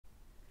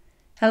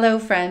Hello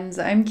friends,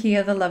 I'm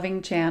Kia, the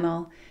Loving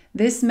Channel.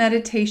 This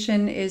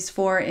meditation is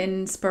for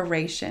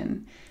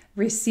inspiration,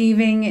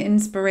 receiving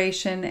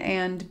inspiration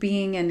and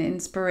being an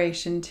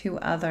inspiration to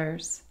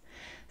others.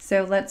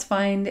 So let's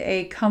find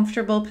a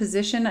comfortable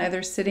position,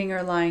 either sitting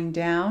or lying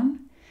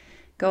down.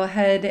 Go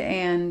ahead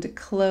and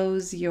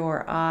close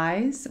your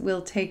eyes.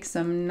 We'll take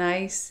some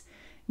nice,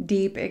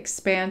 deep,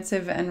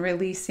 expansive and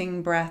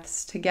releasing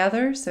breaths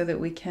together so that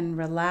we can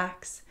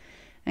relax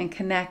and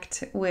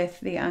connect with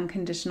the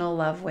unconditional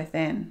love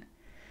within.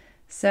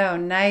 So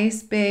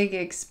nice, big,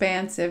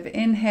 expansive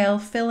inhale,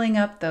 filling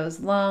up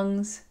those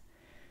lungs.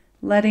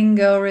 Letting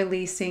go,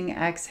 releasing,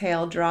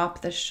 exhale,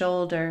 drop the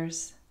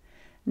shoulders.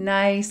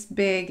 Nice,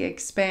 big,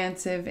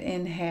 expansive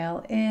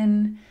inhale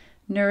in,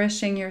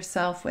 nourishing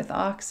yourself with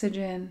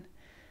oxygen.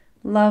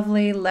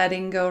 Lovely,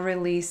 letting go,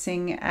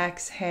 releasing,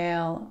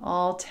 exhale,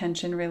 all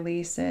tension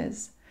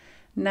releases.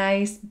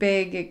 Nice,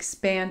 big,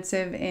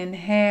 expansive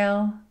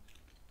inhale.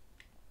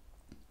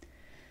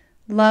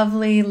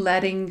 Lovely,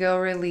 letting go,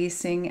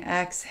 releasing,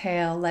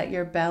 exhale. Let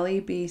your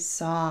belly be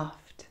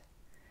soft.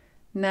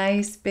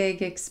 Nice,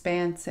 big,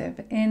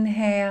 expansive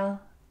inhale.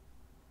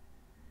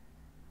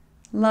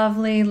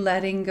 Lovely,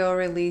 letting go,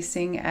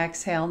 releasing,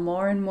 exhale.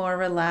 More and more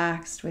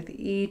relaxed with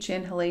each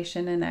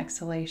inhalation and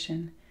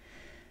exhalation.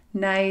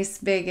 Nice,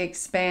 big,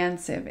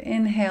 expansive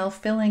inhale,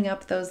 filling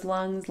up those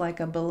lungs like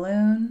a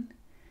balloon.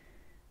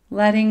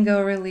 Letting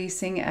go,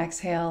 releasing,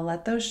 exhale.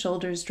 Let those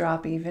shoulders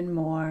drop even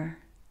more.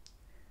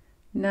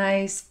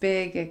 Nice,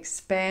 big,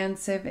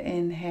 expansive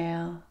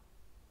inhale.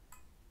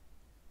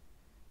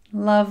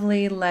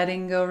 Lovely,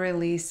 letting go,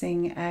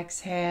 releasing,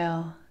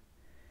 exhale.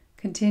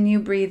 Continue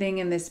breathing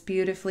in this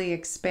beautifully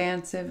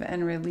expansive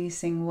and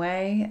releasing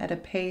way at a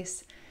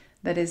pace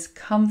that is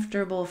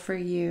comfortable for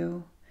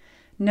you.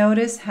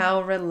 Notice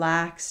how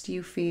relaxed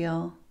you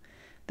feel,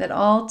 that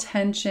all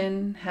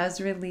tension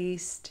has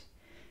released.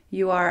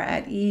 You are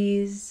at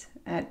ease,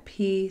 at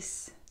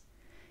peace,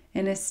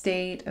 in a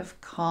state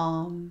of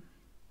calm.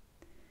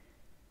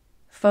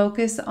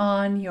 Focus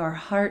on your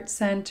heart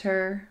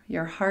center,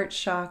 your heart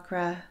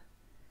chakra,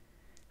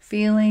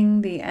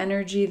 feeling the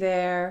energy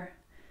there,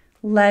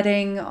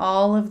 letting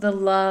all of the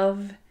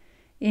love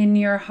in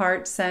your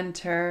heart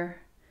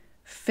center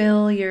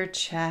fill your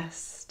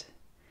chest,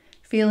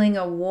 feeling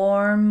a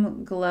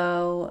warm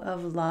glow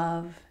of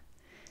love.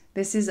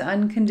 This is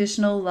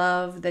unconditional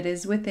love that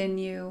is within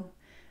you,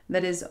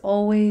 that is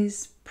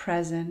always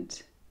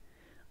present,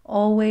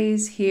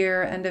 always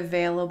here and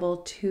available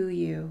to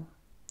you.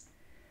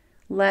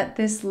 Let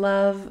this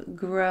love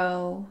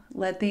grow.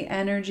 Let the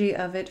energy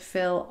of it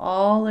fill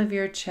all of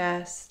your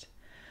chest,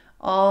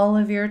 all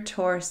of your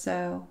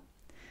torso.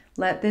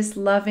 Let this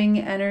loving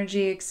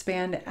energy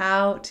expand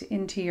out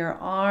into your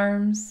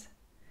arms,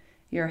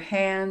 your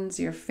hands,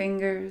 your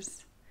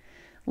fingers.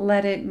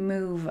 Let it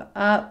move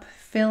up,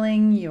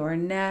 filling your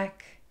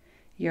neck,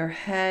 your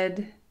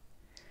head.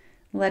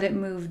 Let it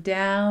move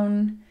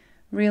down,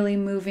 really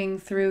moving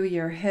through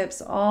your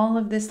hips, all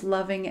of this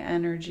loving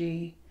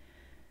energy.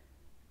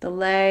 The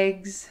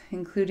legs,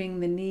 including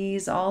the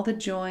knees, all the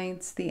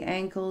joints, the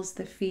ankles,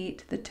 the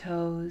feet, the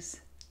toes.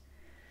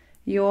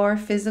 Your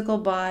physical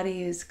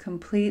body is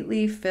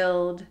completely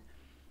filled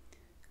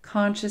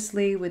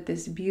consciously with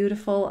this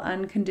beautiful,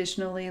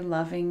 unconditionally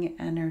loving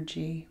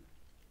energy.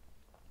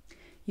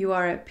 You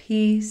are at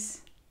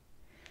peace.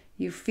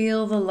 You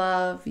feel the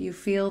love. You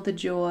feel the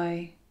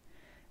joy.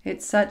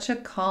 It's such a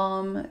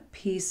calm,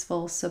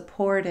 peaceful,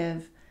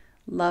 supportive,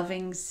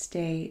 loving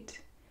state.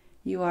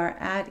 You are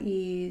at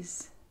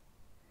ease,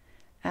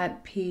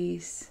 at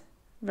peace,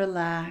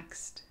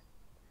 relaxed,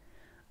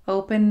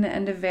 open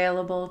and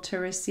available to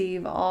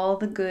receive all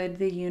the good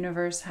the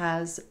universe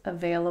has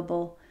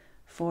available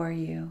for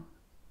you.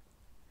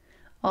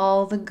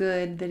 All the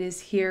good that is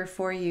here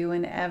for you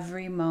in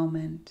every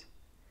moment.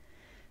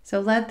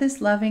 So let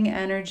this loving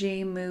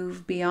energy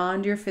move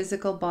beyond your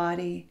physical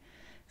body,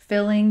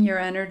 filling your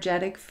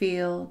energetic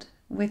field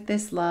with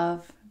this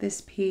love,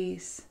 this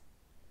peace,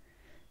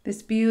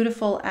 this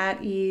beautiful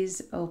at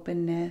ease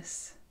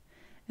openness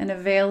and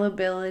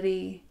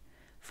availability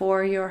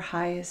for your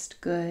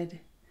highest good,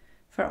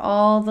 for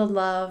all the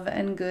love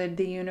and good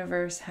the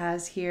universe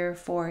has here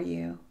for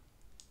you.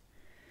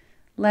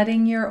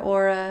 Letting your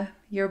aura,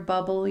 your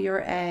bubble,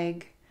 your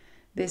egg,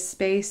 this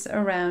space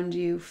around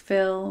you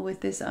fill with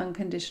this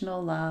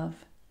unconditional love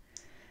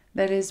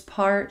that is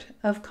part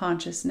of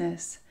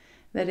consciousness,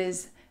 that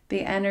is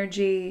the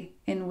energy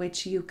in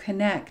which you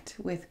connect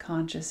with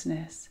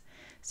consciousness.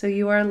 So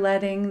you are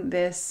letting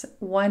this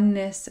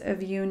oneness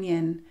of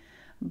union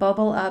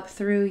bubble up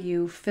through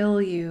you, fill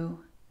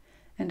you,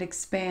 and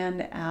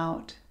expand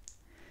out.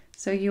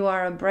 So you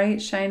are a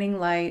bright, shining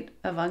light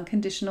of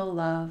unconditional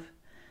love,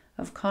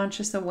 of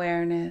conscious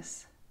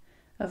awareness,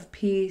 of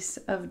peace,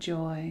 of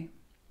joy.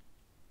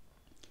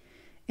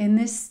 In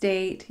this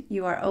state,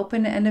 you are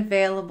open and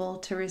available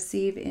to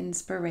receive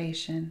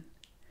inspiration.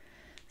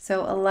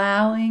 So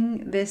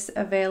allowing this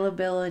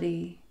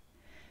availability,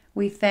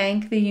 we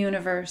thank the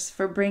universe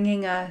for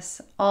bringing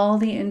us all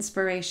the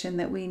inspiration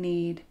that we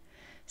need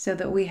so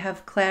that we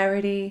have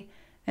clarity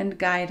and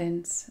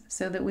guidance,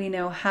 so that we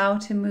know how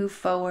to move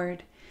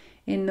forward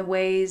in the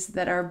ways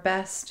that are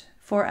best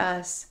for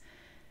us,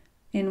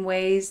 in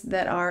ways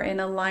that are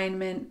in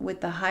alignment with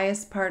the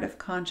highest part of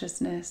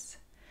consciousness,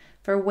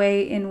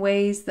 in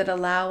ways that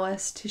allow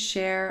us to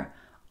share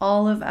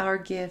all of our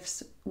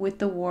gifts with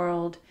the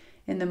world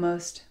in the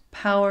most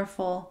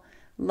powerful,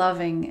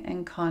 loving,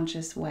 and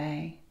conscious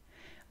way.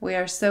 We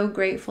are so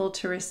grateful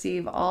to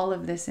receive all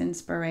of this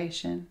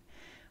inspiration.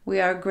 We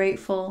are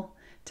grateful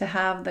to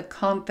have the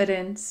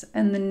confidence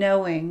and the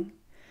knowing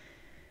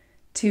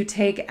to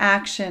take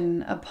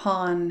action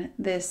upon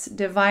this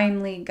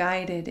divinely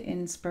guided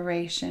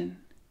inspiration.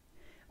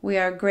 We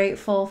are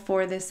grateful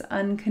for this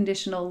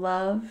unconditional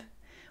love.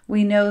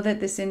 We know that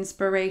this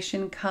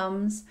inspiration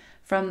comes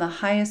from the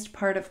highest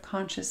part of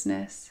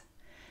consciousness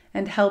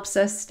and helps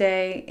us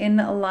stay in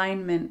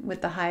alignment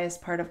with the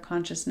highest part of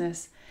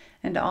consciousness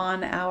and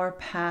on our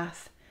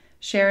path,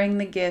 sharing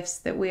the gifts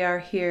that we are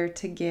here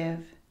to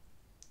give.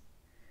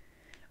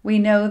 We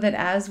know that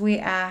as we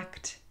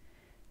act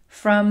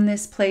from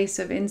this place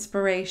of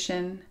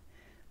inspiration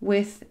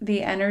with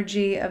the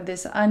energy of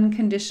this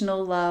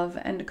unconditional love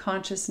and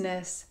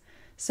consciousness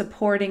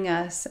supporting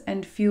us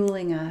and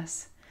fueling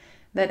us,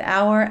 that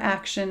our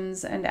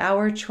actions and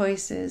our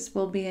choices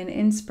will be an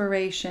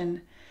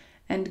inspiration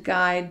and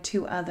guide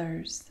to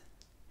others.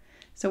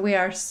 So we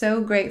are so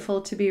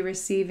grateful to be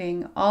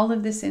receiving all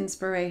of this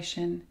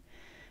inspiration,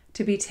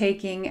 to be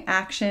taking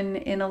action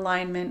in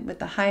alignment with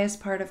the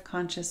highest part of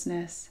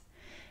consciousness,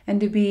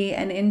 and to be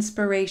an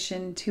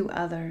inspiration to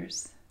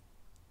others.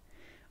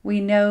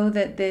 We know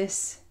that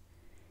this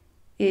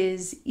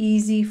is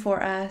easy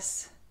for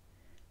us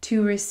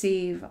to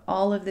receive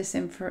all of this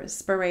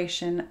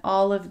inspiration,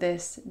 all of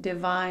this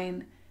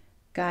divine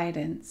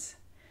guidance.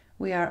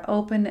 We are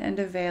open and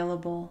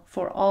available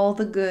for all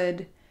the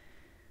good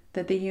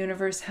that the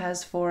universe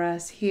has for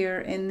us here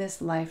in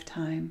this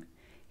lifetime,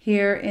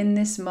 here in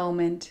this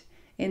moment,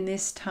 in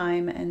this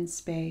time and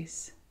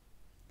space.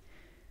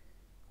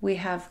 We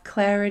have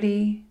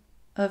clarity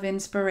of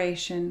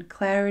inspiration,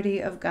 clarity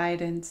of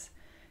guidance,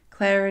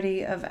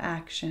 clarity of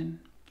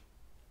action.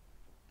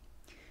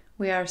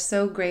 We are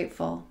so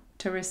grateful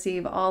to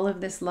receive all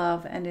of this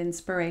love and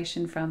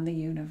inspiration from the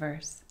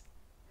universe.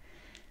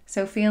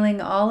 So feeling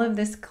all of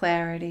this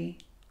clarity,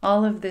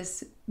 all of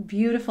this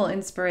beautiful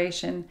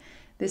inspiration,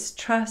 this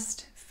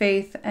trust,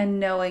 faith, and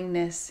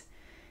knowingness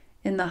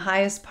in the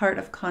highest part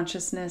of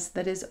consciousness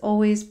that is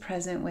always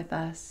present with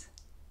us,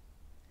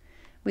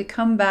 we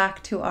come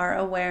back to our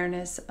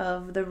awareness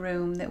of the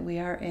room that we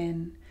are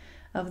in,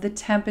 of the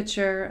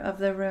temperature of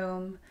the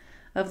room,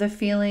 of the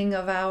feeling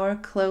of our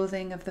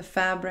clothing, of the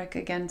fabric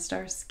against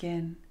our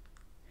skin.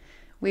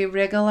 We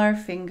wriggle our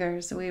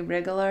fingers, we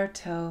wriggle our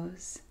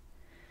toes.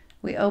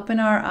 We open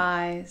our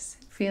eyes,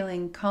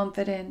 feeling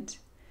confident,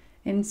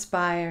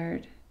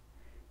 inspired,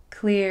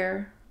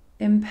 clear,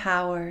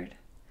 empowered,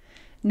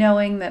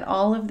 knowing that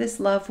all of this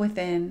love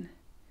within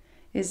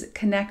is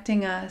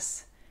connecting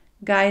us,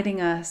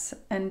 guiding us,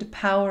 and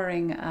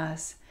powering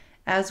us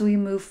as we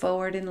move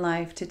forward in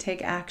life to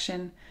take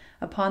action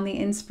upon the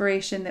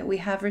inspiration that we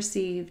have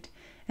received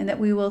and that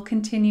we will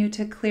continue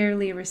to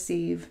clearly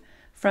receive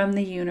from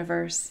the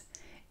universe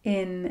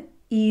in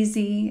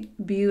easy,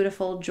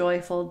 beautiful,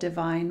 joyful,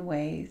 divine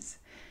ways.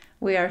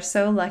 We are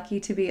so lucky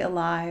to be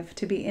alive,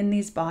 to be in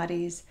these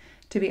bodies,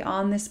 to be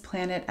on this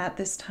planet at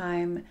this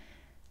time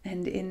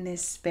and in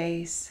this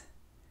space.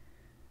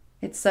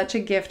 It's such a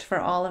gift for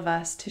all of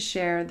us to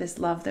share this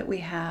love that we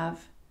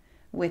have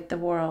with the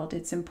world.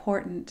 It's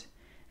important,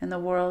 and the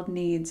world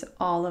needs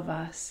all of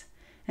us,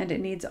 and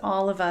it needs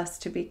all of us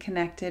to be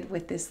connected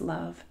with this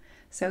love.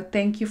 So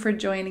thank you for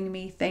joining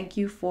me. Thank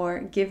you for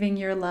giving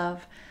your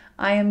love.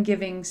 I am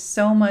giving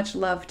so much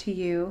love to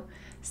you,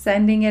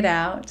 sending it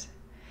out,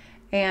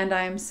 and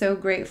I am so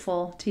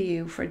grateful to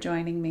you for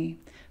joining me.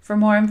 For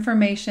more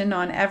information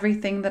on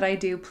everything that I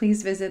do,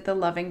 please visit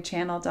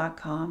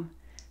thelovingchannel.com.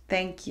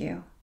 Thank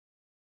you.